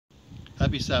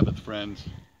Happy Sabbath, friends.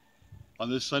 On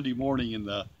this Sunday morning, in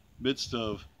the midst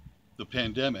of the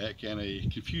pandemic and a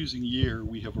confusing year,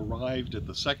 we have arrived at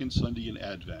the second Sunday in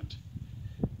Advent.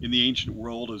 In the ancient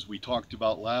world, as we talked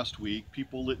about last week,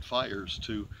 people lit fires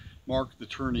to mark the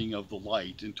turning of the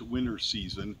light into winter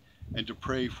season and to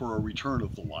pray for a return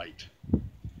of the light.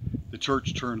 The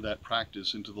church turned that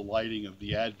practice into the lighting of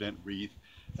the Advent wreath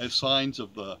as signs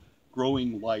of the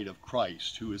growing light of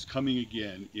Christ, who is coming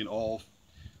again in all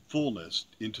fullness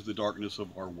into the darkness of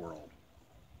our world.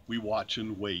 We watch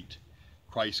and wait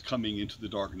Christ coming into the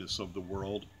darkness of the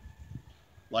world,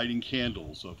 lighting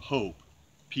candles of hope,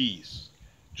 peace,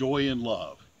 joy, and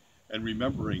love, and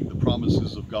remembering the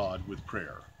promises of God with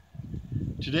prayer.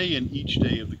 Today and each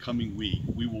day of the coming week,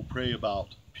 we will pray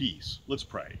about peace. Let's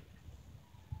pray.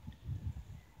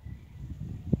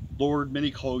 Lord,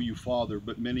 many call you Father,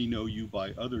 but many know you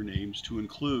by other names, to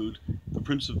include the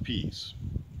Prince of Peace.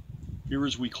 Hear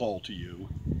as we call to you.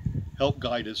 Help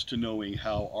guide us to knowing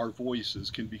how our voices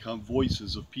can become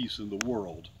voices of peace in the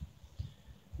world.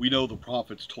 We know the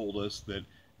prophets told us that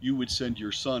you would send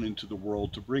your Son into the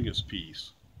world to bring us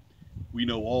peace. We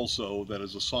know also that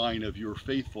as a sign of your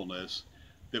faithfulness,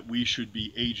 that we should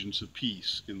be agents of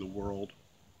peace in the world.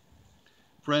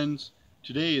 Friends,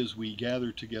 today as we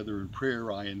gather together in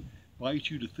prayer, I invite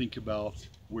you to think about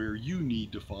where you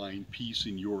need to find peace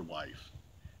in your life,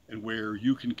 and where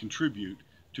you can contribute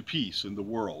to peace in the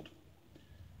world.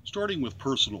 Starting with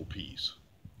personal peace.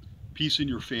 Peace in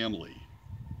your family,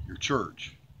 your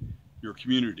church, your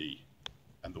community,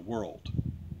 and the world.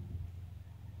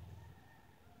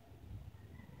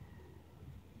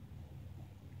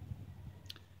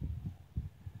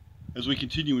 As we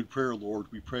continue in prayer, Lord,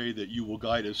 we pray that you will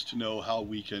guide us to know how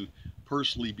we can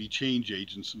personally be change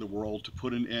agents in the world to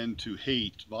put an end to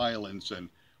hate, violence, and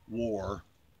war.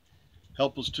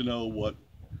 Help us to know what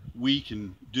we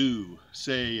can do,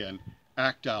 say, and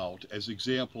act out as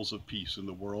examples of peace in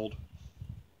the world.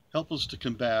 Help us to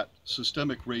combat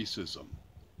systemic racism,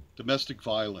 domestic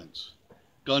violence,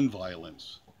 gun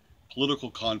violence, political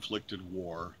conflict, and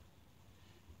war.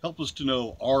 Help us to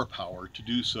know our power to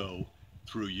do so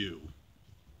through you.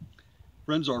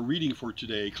 Friends, our reading for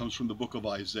today comes from the book of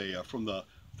Isaiah, from the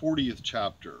 40th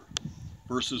chapter,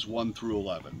 verses 1 through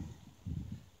 11.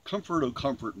 Comfort, O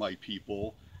comfort my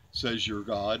people, says your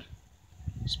God.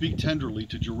 Speak tenderly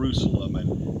to Jerusalem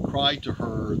and cry to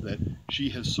her that she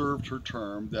has served her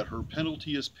term, that her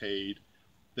penalty is paid,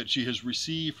 that she has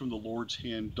received from the Lord's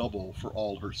hand double for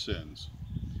all her sins.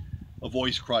 A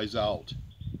voice cries out,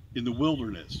 in the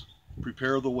wilderness,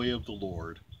 prepare the way of the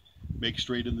Lord, make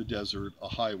straight in the desert a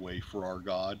highway for our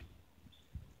God.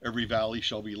 Every valley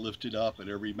shall be lifted up, and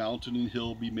every mountain and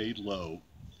hill be made low.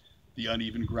 The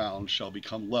uneven ground shall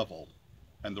become level,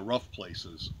 and the rough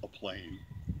places a plain.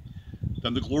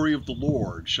 Then the glory of the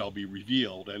Lord shall be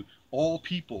revealed, and all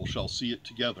people shall see it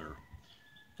together,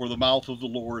 for the mouth of the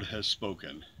Lord has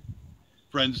spoken.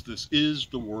 Friends, this is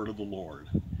the word of the Lord.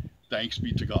 Thanks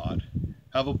be to God.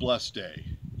 Have a blessed day,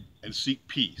 and seek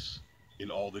peace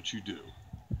in all that you do.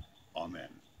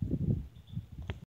 Amen.